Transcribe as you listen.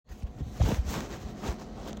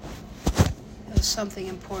was something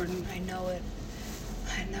important. I know it.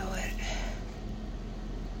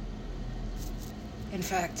 In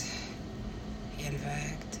fact.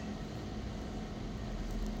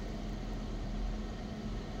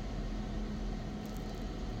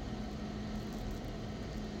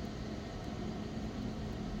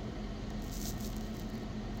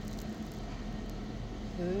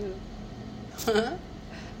 Ooh.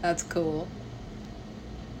 That's cool.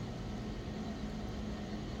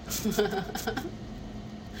 That's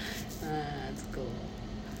cool.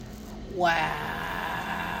 Wow.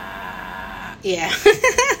 Yeah.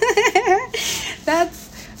 That's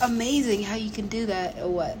amazing how you can do that.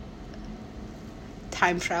 What?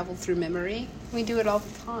 Time travel through memory? We do it all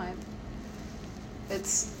the time.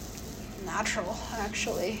 It's natural,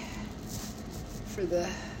 actually, for the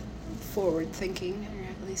forward thinking, or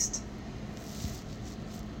at least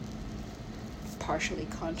partially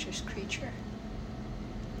conscious creature.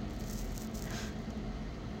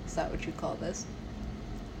 Is that what you call this?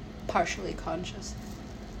 Partially conscious.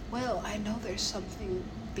 Well, I know there's something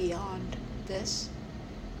beyond this.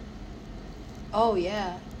 Oh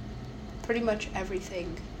yeah, pretty much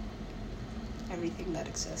everything that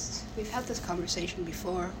exists. We've had this conversation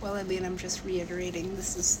before. Well, I mean, I'm just reiterating.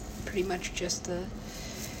 This is pretty much just the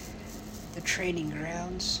training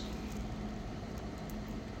grounds.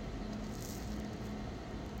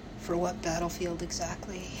 For what battlefield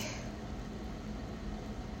exactly?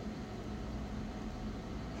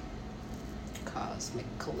 Cosmic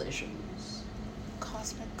collisions.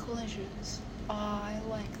 I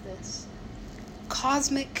like this.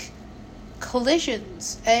 Cosmic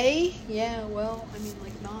collisions, eh? Yeah, well, I mean,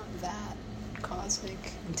 like, not that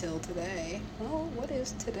cosmic until today. Well, what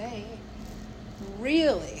is today?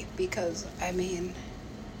 Really? Because, I mean,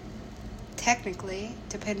 technically,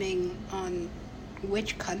 depending on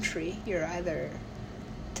which country, you're either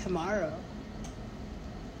tomorrow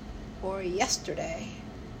or yesterday.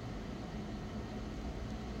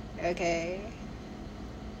 Okay?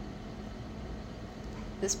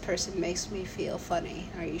 This person makes me feel funny.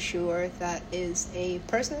 Are you sure that is a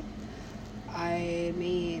person? I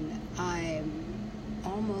mean, I'm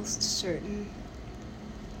almost certain,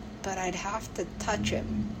 but I'd have to touch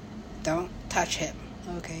him. Don't touch him,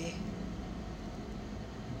 okay?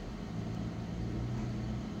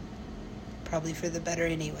 Probably for the better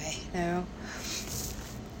anyway, no?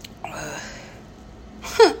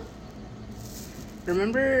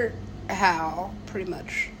 Remember how, pretty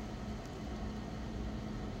much,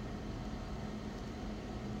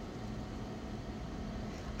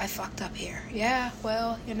 I fucked up here. Yeah,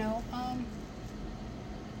 well, you know,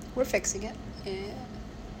 we're fixing it. Yeah.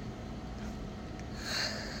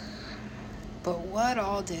 But what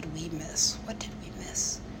all did we miss? What did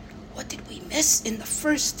we miss in the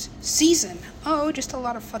first season? Oh, just a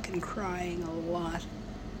lot of fucking crying, a lot.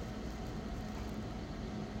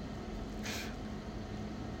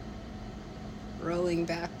 Rolling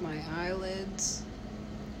back my eyelids.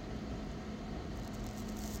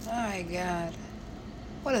 Oh my god.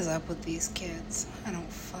 What is up with these kids? I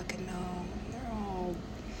don't fucking know. They're all...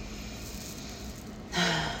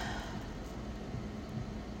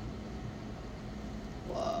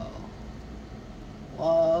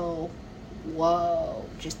 Whoa.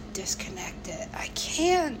 Just disconnect it. I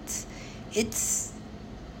can't. It's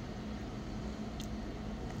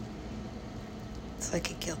like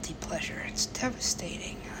a guilty pleasure. It's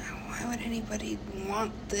devastating. Why would anybody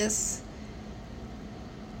want this?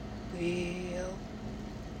 Well,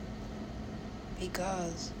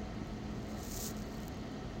 because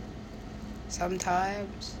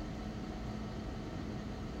sometimes,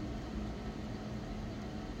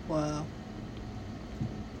 well,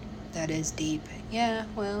 that is deep. Yeah,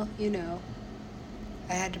 well, you know,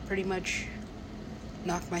 I had to pretty much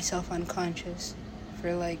knock myself unconscious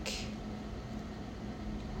for like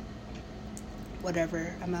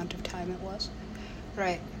whatever amount of time it was.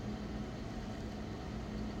 Right.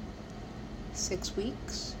 6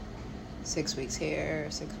 weeks. 6 weeks here,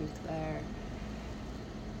 6 weeks there.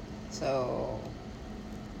 So,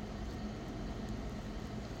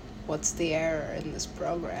 what's the error in this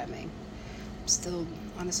programming? I'm still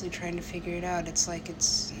honestly trying to figure it out. It's like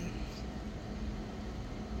it's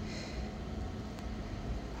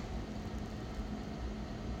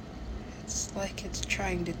like it's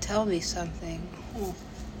trying to tell me something.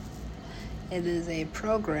 It is a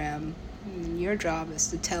program. Your job is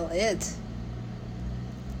to tell it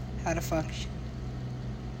how to function.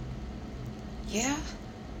 Yeah,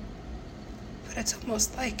 but it's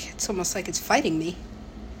almost like it's fighting me.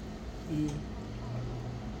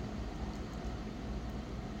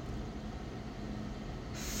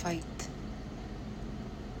 Fight.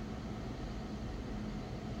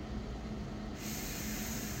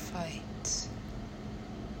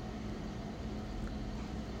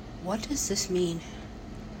 What does this mean?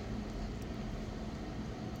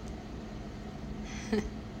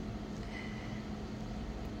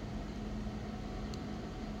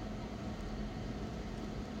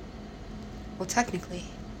 Well, technically,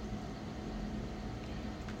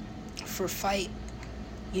 for fight,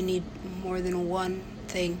 you need more than one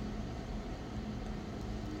thing.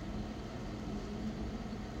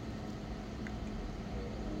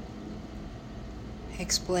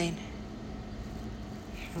 Explain.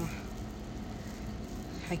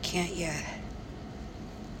 I can't yet.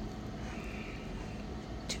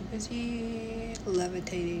 Too busy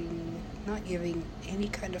levitating, not giving any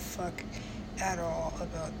kind of fuck at all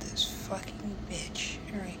about this fucking bitch.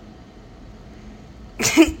 Alright.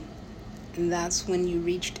 And that's when you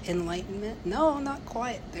reached enlightenment? No, not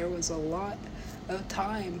quite. There was a lot of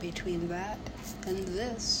time between that and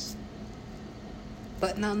this,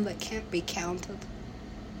 but none that can't be counted.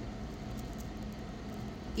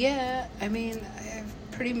 Yeah, I mean, I've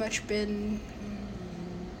pretty much been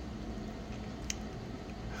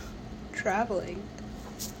traveling.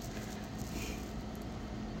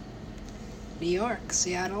 New York,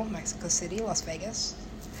 Seattle, Mexico City, Las Vegas,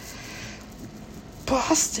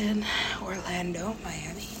 Boston, Orlando,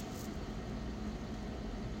 Miami.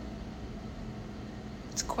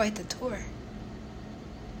 It's quite the tour.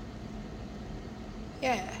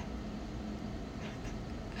 Yeah.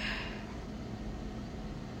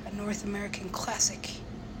 A North American classic.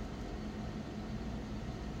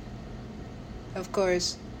 Of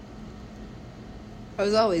course, I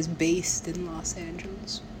was always based in Los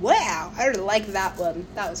Angeles. Wow, I really like that one.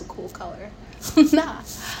 That was a cool color. Nah,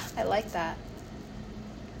 I like that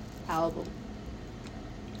album.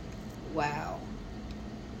 Wow.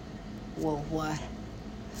 Well, what?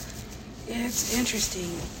 It's interesting,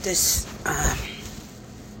 this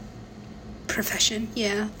profession,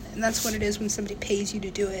 yeah. And that's what it is when somebody pays you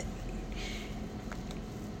to do it.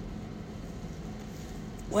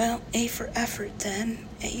 Well, A for effort then.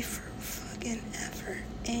 A for fucking effort.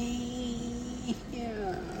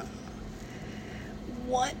 Yeah.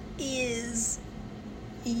 What is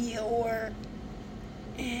your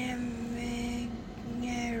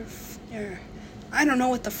I don't know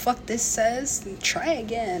what the fuck this says. Try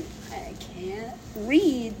again. I can't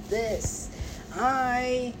read this.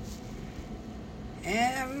 I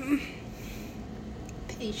am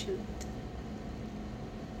patient.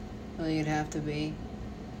 Well, you'd have to be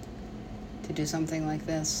to do something like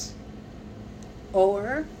this.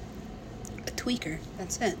 Or a tweaker.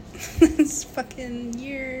 That's it. It's fucking,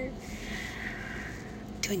 you're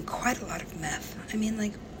doing quite a lot of meth. I mean,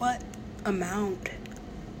 like, what amount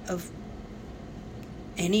of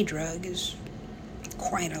any drug is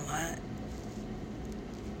quite a lot?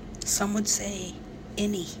 Some would say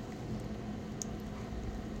any.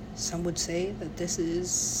 Some would say that this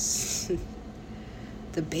is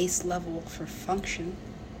the base level for function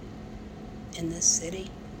in this city.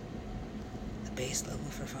 The base level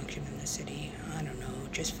for function in this city. I don't know,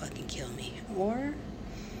 just fucking kill me. Or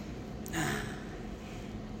I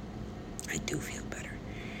do feel better.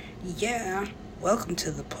 Yeah, welcome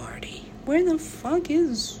to the party. Where the fuck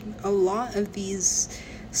is a lot of these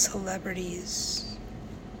celebrities?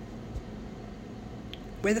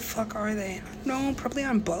 Where the fuck are they? I don't know, probably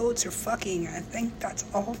on boats or fucking. I think that's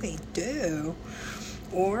all they do.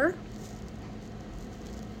 Or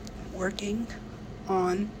working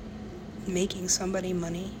on making somebody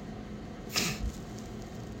money.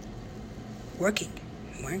 Working.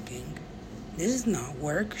 This is not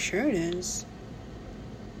work. Sure it is.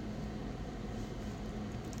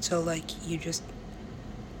 So, like, you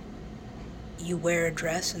wear a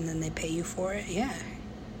dress and then they pay you for it? Yeah.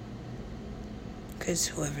 Because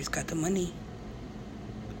whoever's got the money.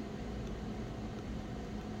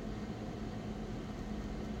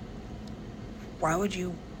 Why would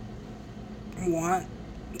you want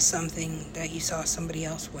something that you saw somebody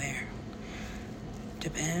else wear?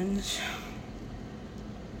 Depends.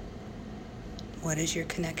 What is your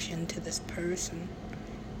connection to this person?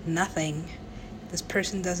 Nothing. This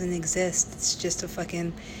person doesn't exist. It's just a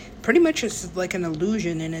fucking, pretty much it's like an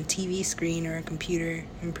illusion in a TV screen or a computer.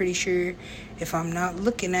 I'm pretty sure if I'm not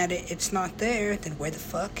looking at it, it's not there. Then where the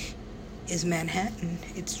fuck is Manhattan?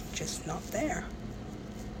 It's just not there.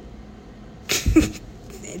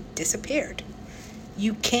 It disappeared.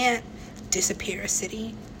 You can't disappear a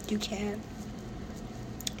city. You can't.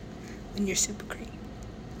 When you're super green.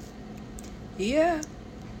 Yeah.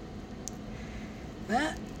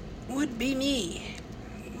 That would be me.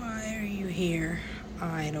 Why are you here?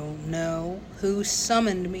 I don't know. Who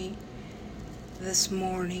summoned me this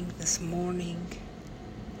morning?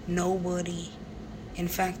 Nobody In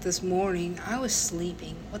fact, this morning, I was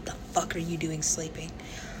sleeping. What the fuck are you doing sleeping?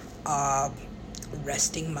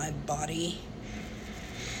 Resting my body.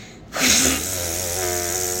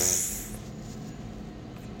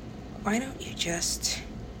 Why don't you just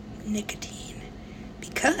nicotine?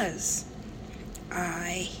 Because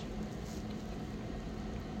I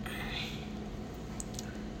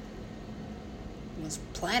was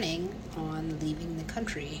planning on leaving the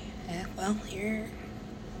country. Well, you're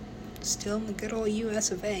still in the good old US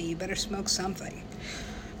of A. You better smoke something.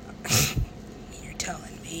 You're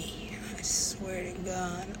telling me. I swear to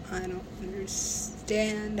God, I don't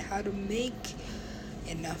understand how to make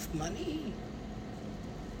enough money.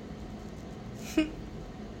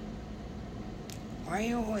 Why are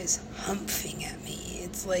you always humping at me?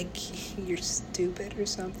 It's like you're stupid or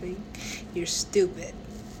something. You're stupid.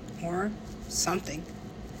 Or something.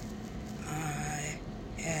 I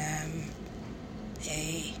am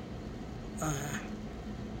a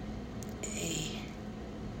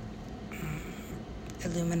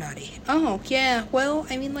Illuminati. Oh, yeah, well,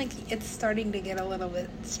 I mean, like, it's starting to get a little bit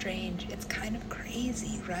strange. It's kind of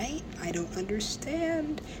crazy, right? I don't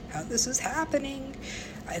understand how this is happening.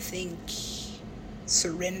 I think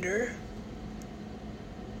surrender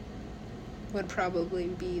would probably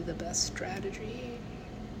be the best strategy.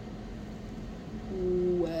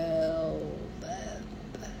 Well,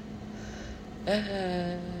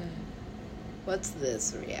 then. What's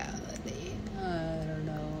this reality? I don't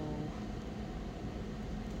know.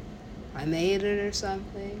 I made it or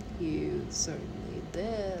something? You certainly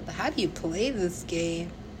did. How do you play this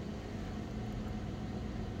game?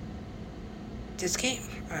 This game?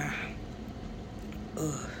 No.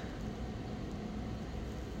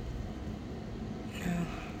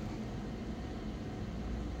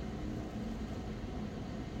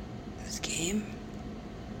 This game?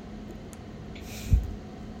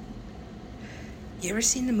 You ever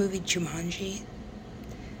seen the movie Jumanji?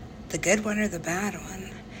 The good one or the bad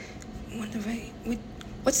one?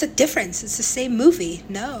 What's the difference? It's the same movie.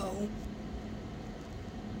 No.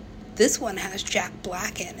 This one has Jack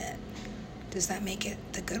Black in it. Does that make it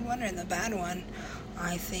the good one or the bad one?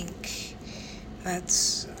 I think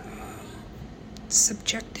that's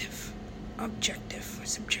subjective. Objective.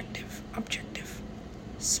 Subjective. Objective.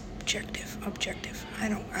 Subjective. Objective. I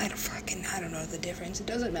don't know the difference. It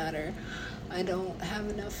doesn't matter. I don't have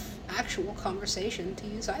enough actual conversation to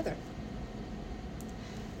use either.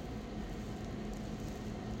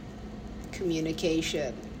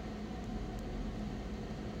 Communication.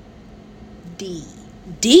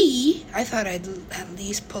 D? I thought I'd at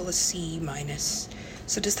least pull a C minus.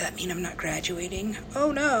 So does that mean I'm not graduating?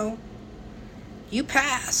 Oh no. You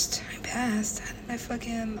passed. I passed. How did I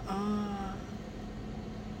fucking...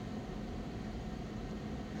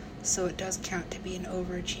 So it does count to be an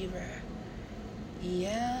overachiever.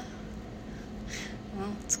 Yeah.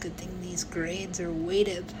 Well, it's a good thing these grades are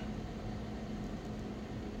weighted.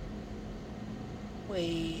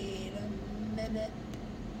 Wait a minute.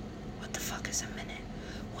 What the fuck is a minute?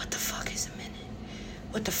 What the fuck is a minute?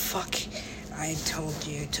 What the fuck? I told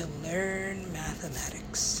you to learn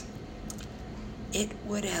mathematics. It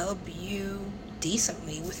would help you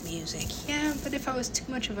decently with music. Yeah, but if I was too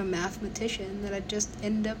much of a mathematician, then I'd just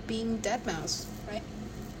end up being deadmau5, right?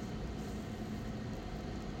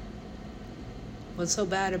 What's so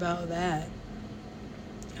bad about that?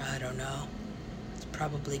 I don't know. It's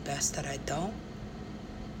probably best that I don't.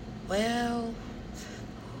 Well,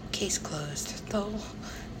 case closed, though.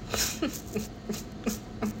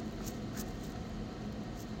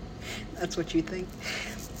 That's what you think?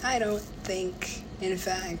 I don't think, in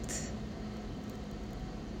fact,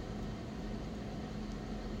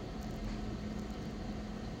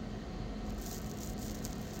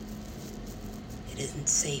 it isn't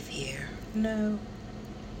safe here. No,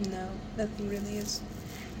 nothing really is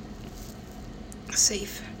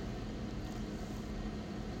safe.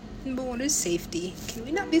 But what is safety? Can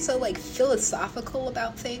we not be so, like, philosophical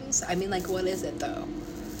about things? I mean, like, what is it, though?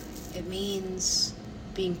 It means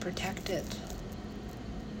being protected.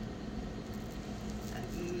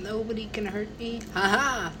 Nobody can hurt me?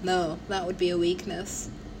 Haha! No, that would be a weakness.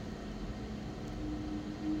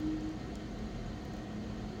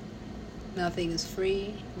 Nothing is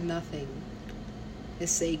free. Nothing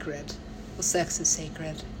is sacred. Well, sex is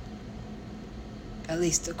sacred. At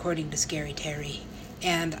least according to Scary Terry.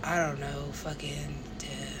 And, I don't know, fucking...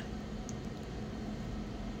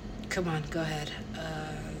 come on, go ahead.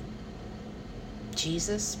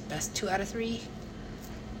 Jesus? Best 2 out of 3?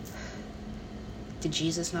 Did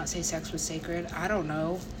Jesus not say sex was sacred? I don't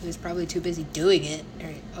know. He was probably too busy doing it.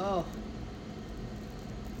 Oh.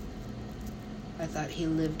 I thought he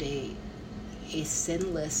lived a a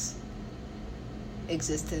sinless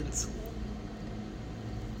existence.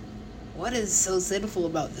 What is so sinful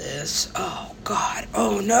about this? Oh, God.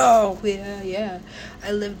 Oh, no. Yeah.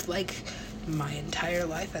 I lived, like, my entire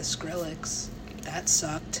life as Skrillex. That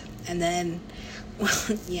sucked. And then,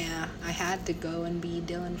 well, yeah, I had to go and be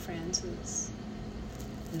Dillon Francis.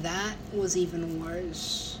 That was even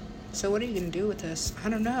worse. So what are you going to do with this? I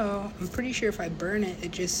don't know. I'm pretty sure if I burn it,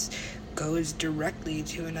 it just goes directly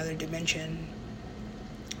to another dimension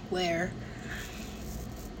where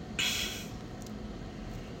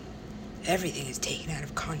everything is taken out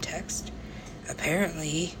of context.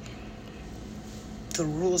 Apparently, the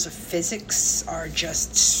rules of physics are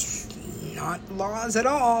just not laws at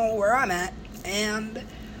all where I'm at. And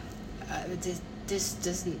this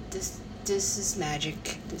is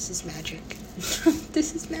magic. This is magic.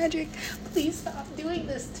 This is magic. Please stop doing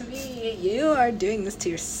this to me. You are doing this to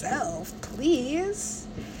yourself. Please.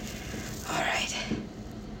 Alright.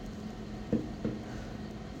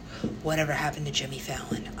 Whatever happened to Jimmy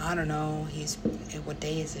Fallon? I don't know. What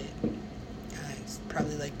day is it? It's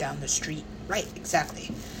probably like down the street. Right,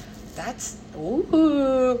 exactly. That's...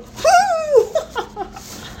 Ooh.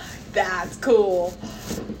 That's cool.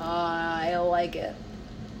 I like it.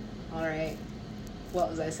 Alright. What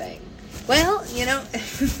was I saying? Well,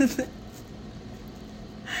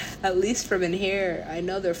 at least from in here, I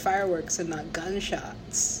know they're fireworks and not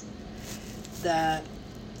gunshots. That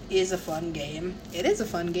is a fun game. It is a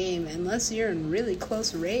fun game unless you're in really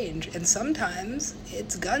close range, and sometimes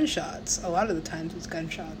it's gunshots. A lot of the times it's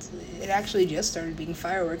gunshots. It actually just started being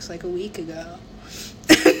fireworks like a week ago.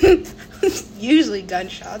 Usually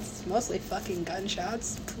gunshots. It's mostly fucking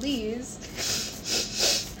gunshots. Please.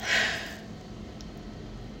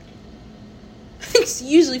 It's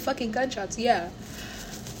usually fucking gunshots, yeah.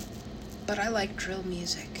 But I like drill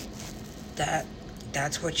music.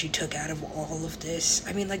 That's what you took out of all of this.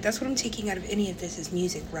 I mean, like, that's what I'm taking out of any of this is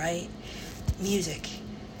music, right? Music.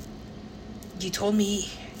 You told me.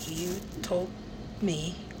 You told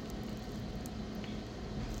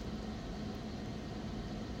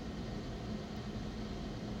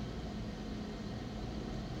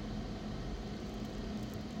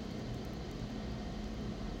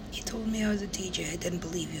me I was a DJ. I didn't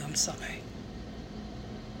believe you. I'm sorry.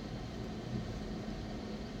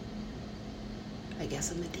 I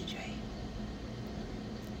guess I'm a DJ.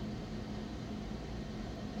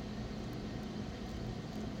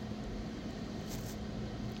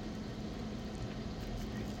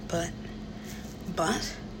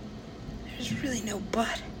 But, there's really no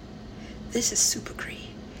but. This is super creepy.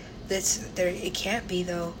 It can't be,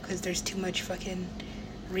 though, because there's too much fucking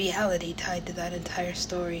reality tied to that entire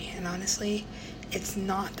story. And honestly, it's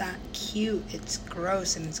not that cute. It's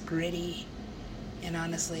gross and it's gritty. And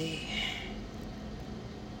honestly,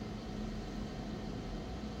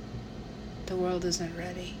 the world isn't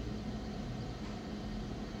ready.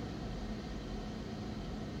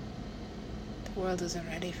 The world isn't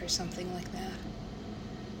ready for something like that.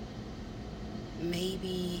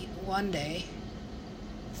 Maybe one day,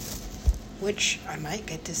 which I might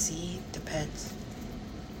get to see, depends.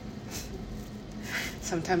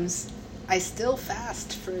 Sometimes I still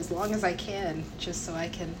fast for as long as I can, just so I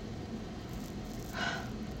can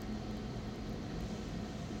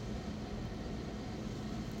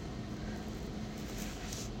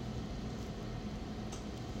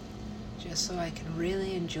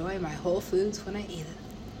really enjoy my whole foods when I eat it.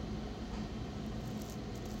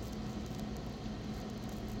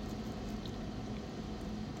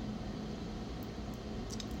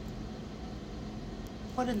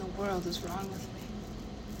 What in the world is wrong with me?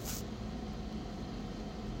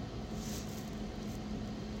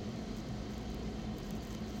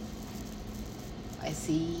 I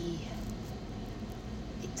see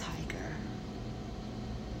a tiger.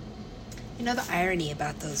 You know, the irony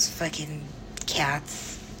about those fucking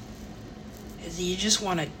cats is you just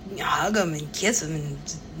want to hug them and kiss them and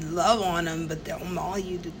love on them, but they'll maul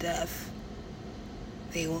you to death.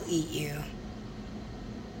 They will eat you.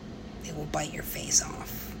 They will bite your face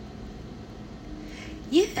off.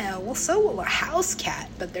 Yeah, well, so will a house cat,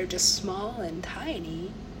 but they're just small and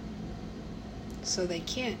tiny. So they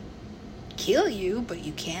can't kill you, but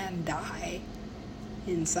you can die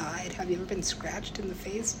inside. Have you ever been scratched in the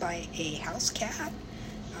face by a house cat?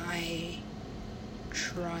 I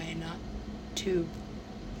try not to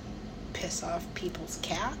piss off people's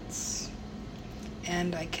cats,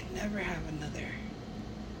 and I could never have another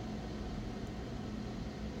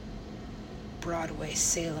Broadway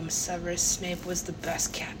Salem Severus Snape was the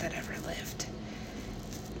best cat that ever lived.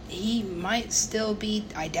 He might still be,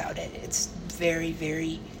 I doubt it. It's very,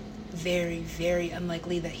 very very, very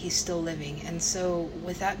unlikely that he's still living. And so,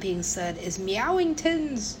 with that being said, is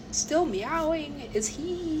Meowington's still meowing? Is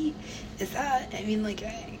that, I mean, like,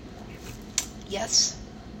 yes,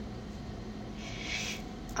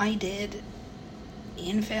 I did,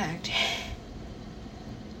 in fact,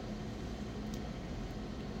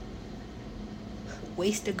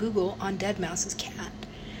 waste a Google on Deadmau5's cat,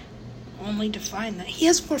 only to find that he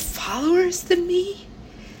has more followers than me.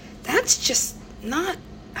 That's just not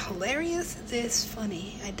hilarious. It's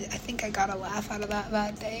funny. I think I got a laugh out of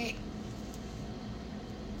that day.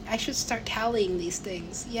 I should start tallying these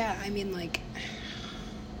things. Yeah, I mean, like,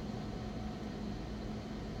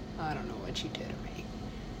 I don't know what you did to me.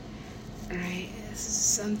 Alright, this is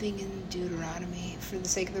something in Deuteronomy. For the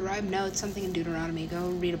sake of the rhyme, no, it's something in Deuteronomy. Go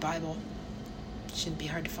read a Bible. Shouldn't be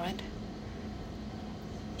hard to find.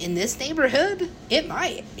 In this neighborhood, it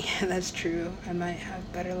might. Yeah, that's true. I might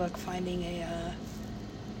have better luck finding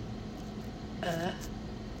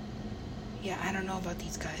yeah, I don't know about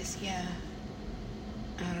these guys. Yeah.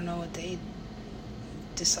 I don't know what they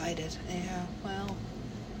decided. Yeah, well.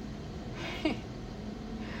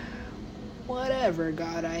 Whatever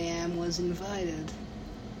God I am was invited.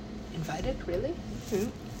 Invited? Really? Mm-hmm.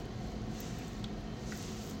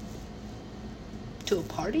 To a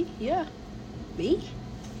party? Yeah. Me?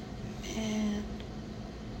 Man.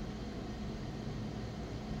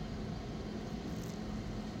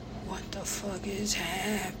 What the fuck is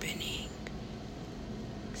happening?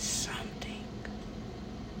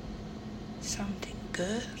 Something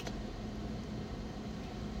good?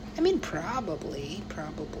 I mean, probably.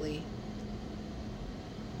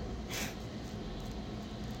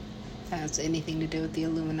 Has anything to do with the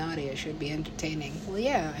Illuminati, it should be entertaining. Well,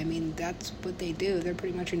 yeah, I mean, that's what they do. They're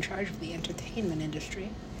pretty much in charge of the entertainment industry.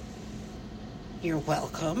 You're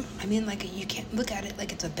welcome. I mean, like, you can't look at it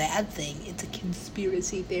like it's a bad thing. It's a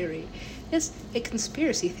conspiracy theory. It's a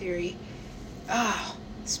conspiracy theory. Oh,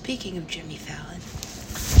 speaking of Jimmy Fallon.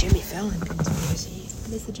 Jimmy Fallon conspiracy.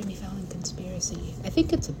 What is the Jimmy Fallon conspiracy? I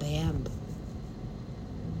think it's a band.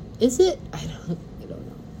 Is it? I don't know.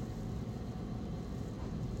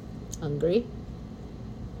 Hungry?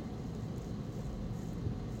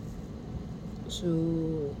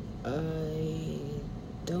 So, I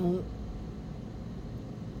don't...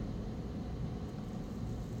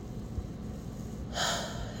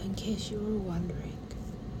 In case you were wondering.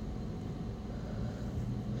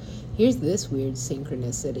 Here's this weird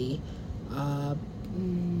synchronicity.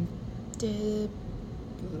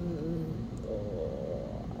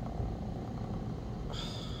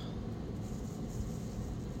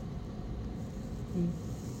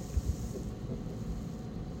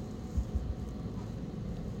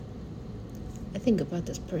 I think about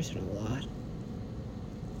this person a lot.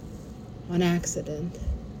 On accident.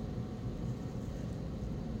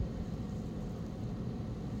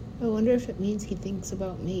 I wonder if it means he thinks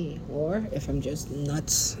about me, or if I'm just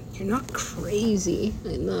nuts. You're not crazy,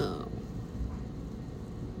 I know.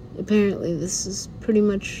 Apparently, this is pretty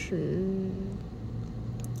much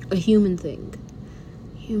a human thing.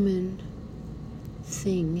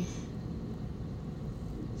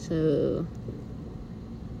 So,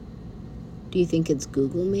 do you think it's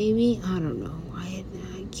Google, maybe? I don't know. I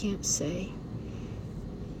can't say.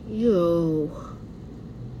 Yo.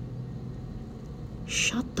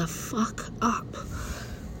 Shut the fuck up.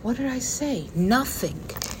 What did I say? Nothing.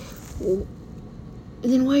 Well,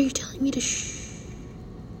 then why are you telling me to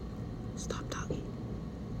Stop talking.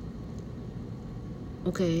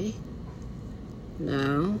 Okay.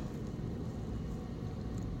 Now.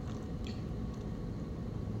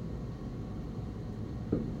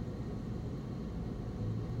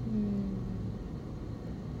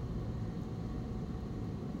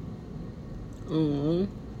 Oh.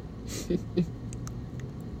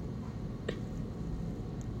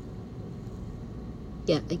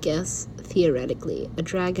 Yeah, I guess, theoretically, a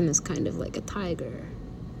dragon is kind of like a tiger.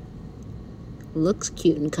 Looks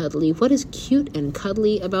cute and cuddly. What is cute and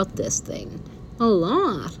cuddly about this thing? A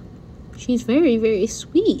lot. She's very, very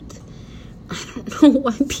sweet. I don't know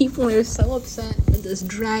why people are so upset with this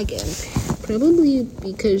dragon. Probably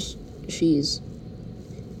because she's...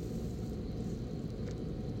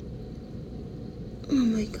 Oh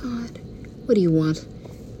my god. What do you want?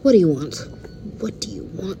 What do you want? What do you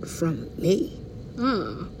want from me?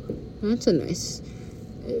 Ah, that's a nice...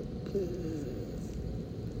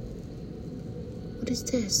 what is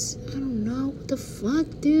this? I don't know. What the fuck,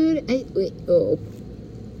 dude? Oh.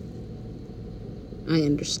 I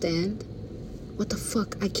understand. What the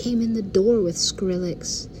fuck? I came in the door with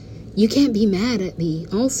Skrillex. You can't be mad at me.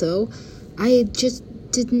 Also, I just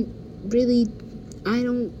didn't really...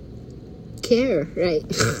 care, right?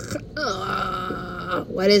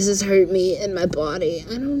 Why does this hurt me in my body?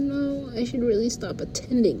 I don't know. I should really stop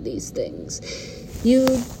attending these things.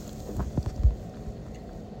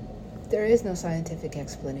 There is no scientific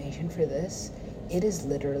explanation for this. It is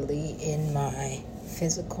literally in my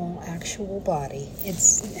physical, actual body.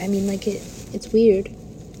 It's weird.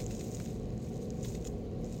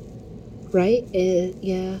 Right?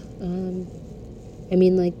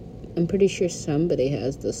 I'm pretty sure somebody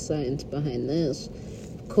has the science behind this.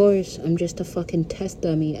 Of course, I'm just a fucking test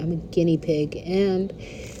dummy. I'm a guinea pig, and,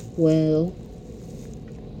 well...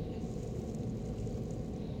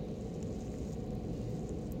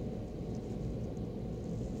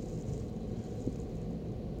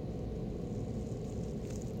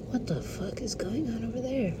 What the fuck is going on over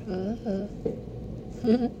there?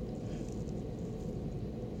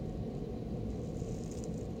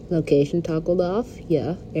 Location toggled off.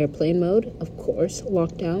 Yeah. Airplane mode. Of course.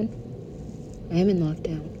 Lockdown. I am in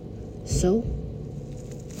lockdown. So?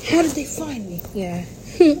 How did they find me? Yeah.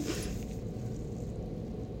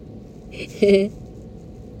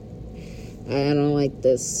 I don't like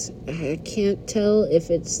this. I can't tell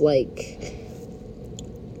if it's like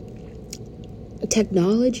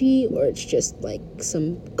technology or it's just like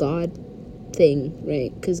some God thing,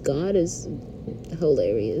 right? Because God is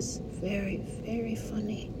hilarious. Very, very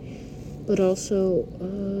funny. But also,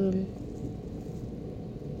 man,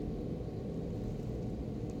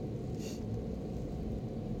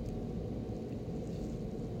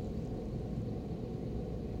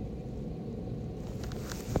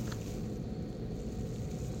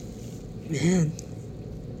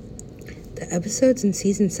 the episodes in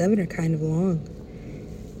season 7 are kind of long.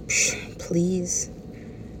 Please.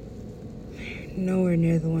 Nowhere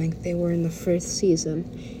near the length they were in the first season.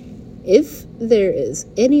 If there is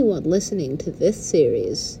anyone listening to this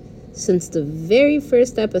series since the very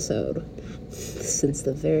first episode,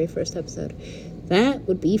 that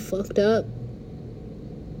would be fucked up.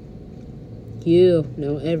 You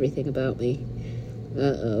know everything about me.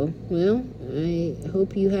 Uh-oh. Well, I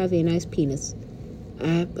hope you have a nice penis.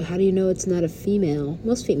 How do you know it's not a female?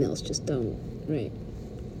 Most females just don't, right?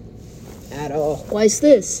 At all. Why is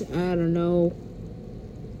this? I don't know.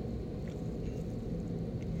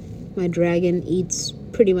 My dragon eats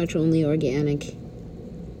pretty much only organic.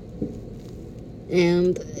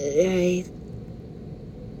 And I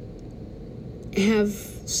have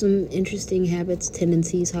some interesting habits,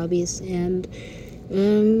 tendencies, hobbies, and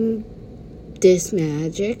this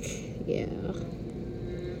magic. Yeah.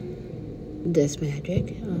 This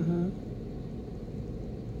magic.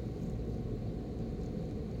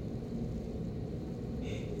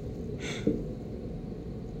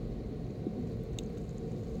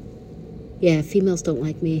 Yeah, females don't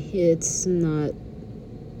like me. It's not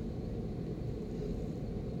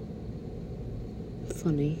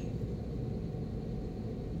funny.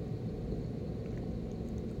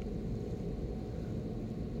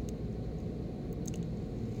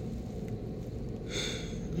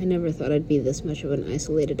 I never thought I'd be this much of an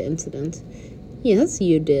isolated incident. Yes,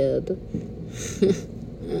 you did.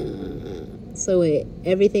 So wait,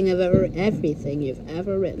 everything you've ever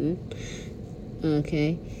written,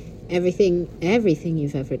 okay, everything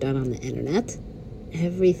you've ever done on the internet,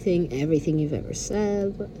 everything you've ever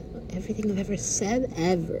said, everything I've ever said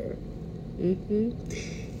ever,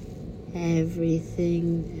 every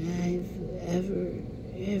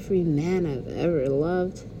man I've ever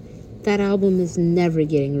loved. That album is never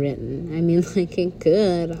getting written. I mean, like, it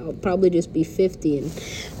could. I'll probably just be 50 and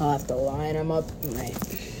I'll have to line them up. Right.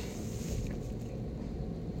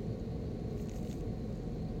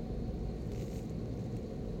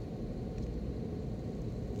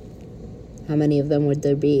 How many of them would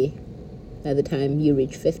there be by the time you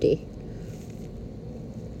reach 50?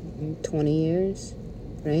 20 years?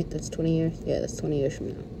 Right? That's 20 years? Yeah, that's 20 years from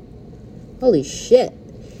now. Holy shit.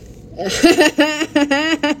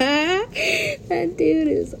 That dude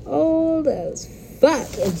is old as fuck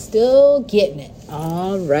and still getting it.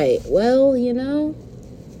 Alright, well, you know,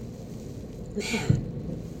 man,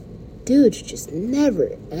 dudes just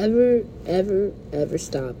never, ever, ever, ever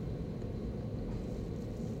stop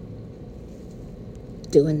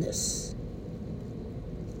doing this.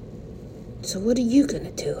 So what are you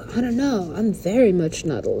gonna do? I don't know. I'm very much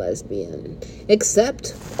not a lesbian.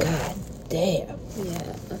 Except, god damn,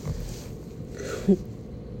 yeah.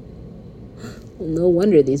 Well, no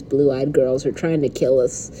wonder these blue-eyed girls are trying to kill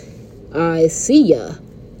us. I see ya.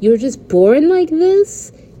 You were just born like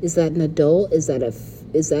this? Is that an adult? Is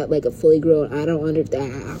that like a fully grown? I don't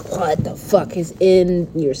understand. What the fuck is in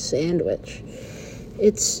your sandwich?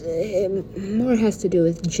 It more has to do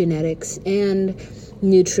with genetics and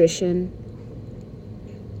nutrition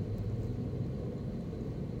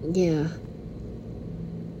yeah,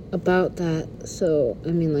 about that. So, I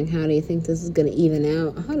mean, like, how do you think this is going to even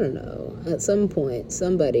out? I don't know. At some point,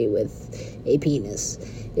 somebody with a penis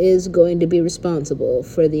is going to be responsible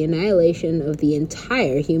for the annihilation of the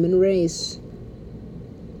entire human race.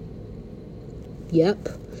 Yep.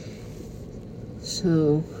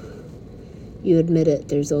 So, you admit it,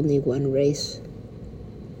 there's only one race.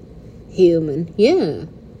 Human. Yeah.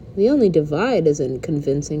 The only divide is in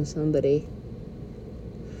convincing somebody.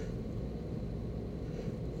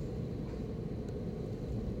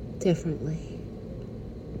 Differently.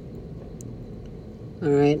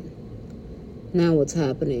 Alright. Now what's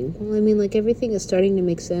happening? Well, I mean, like, everything is starting to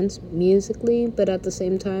make sense musically, but at the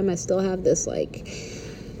same time, I still have this, like,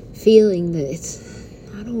 feeling that it's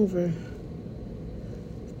not over.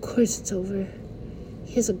 Of course it's over.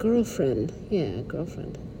 He has a girlfriend. Yeah, a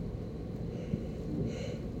girlfriend.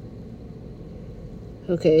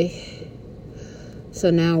 Okay.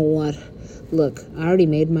 So now what? Look, I already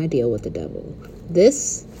made my deal with the devil.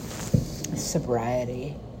 This is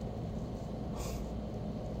sobriety.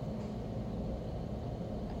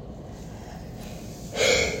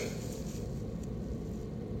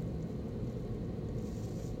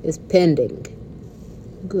 Is pending.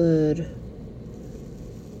 Good.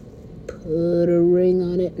 Put a ring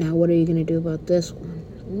on it. Now what are you going to do about this one?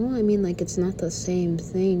 Well, I mean, like, it's not the same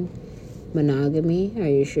thing. Monogamy? Are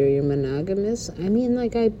you sure you're monogamous? I mean,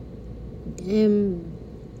 like, I am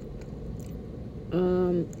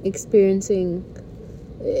experiencing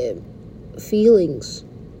feelings.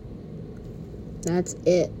 That's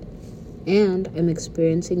it. And I'm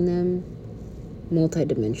experiencing them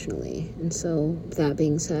multidimensionally. And so, that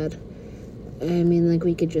being said, I mean, like,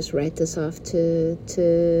 we could just write this off to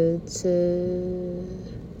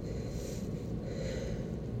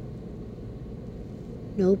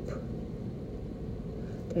nope.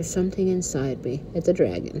 There's something inside me. It's a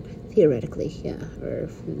dragon. Theoretically, yeah. Or,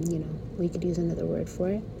 you know, we could use another word for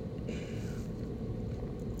it.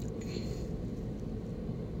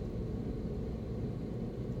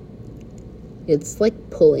 It's like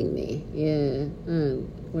pulling me. Yeah.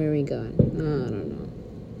 Where are we going? I don't know.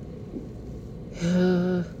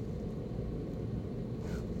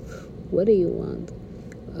 What do you want?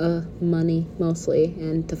 Money, mostly.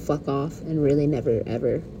 And to fuck off. And really never,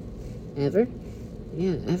 ever. Ever?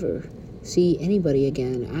 Yeah, ever see anybody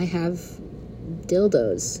again. I have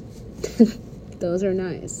dildos. Those are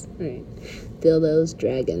nice, right? Dildos,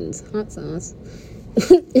 dragons, hot sauce.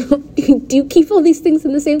 Do you keep all these things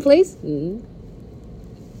in the same place?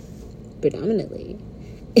 Predominantly.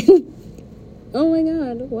 Oh my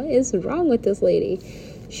god, what is wrong with this lady?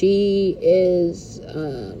 She is,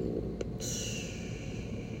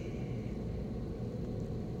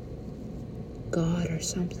 God or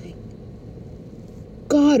something.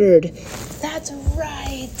 Goddard. That's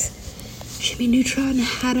right. Jimmy Neutron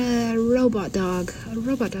had a robot dog.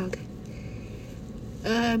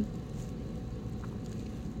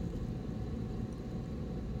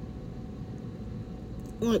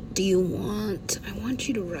 What do you want? I want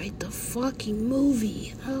you to write the fucking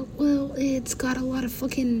movie. Well, it's got a lot of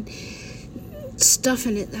fucking stuff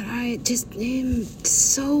in it that I just am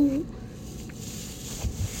so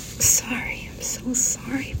sorry. I'm so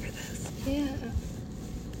sorry for this. Yeah.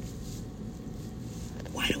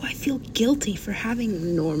 Why do I feel guilty for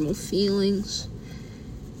having normal feelings?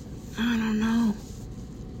 I don't know.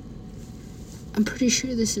 I'm pretty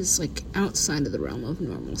sure this is, like, outside of the realm of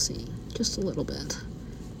normalcy. Just a little bit.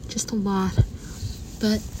 Just a lot.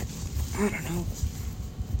 But, I don't know.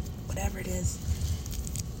 Whatever it is.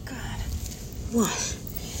 God. What?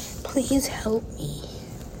 Please help me.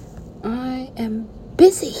 I am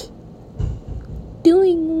busy.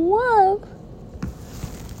 Doing what?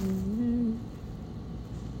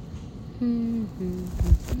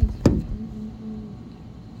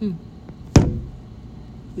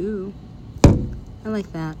 Ooh. I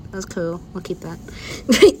like that. That's cool. I'll keep that.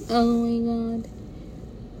 Oh my god.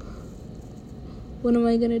 What am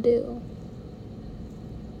I gonna do?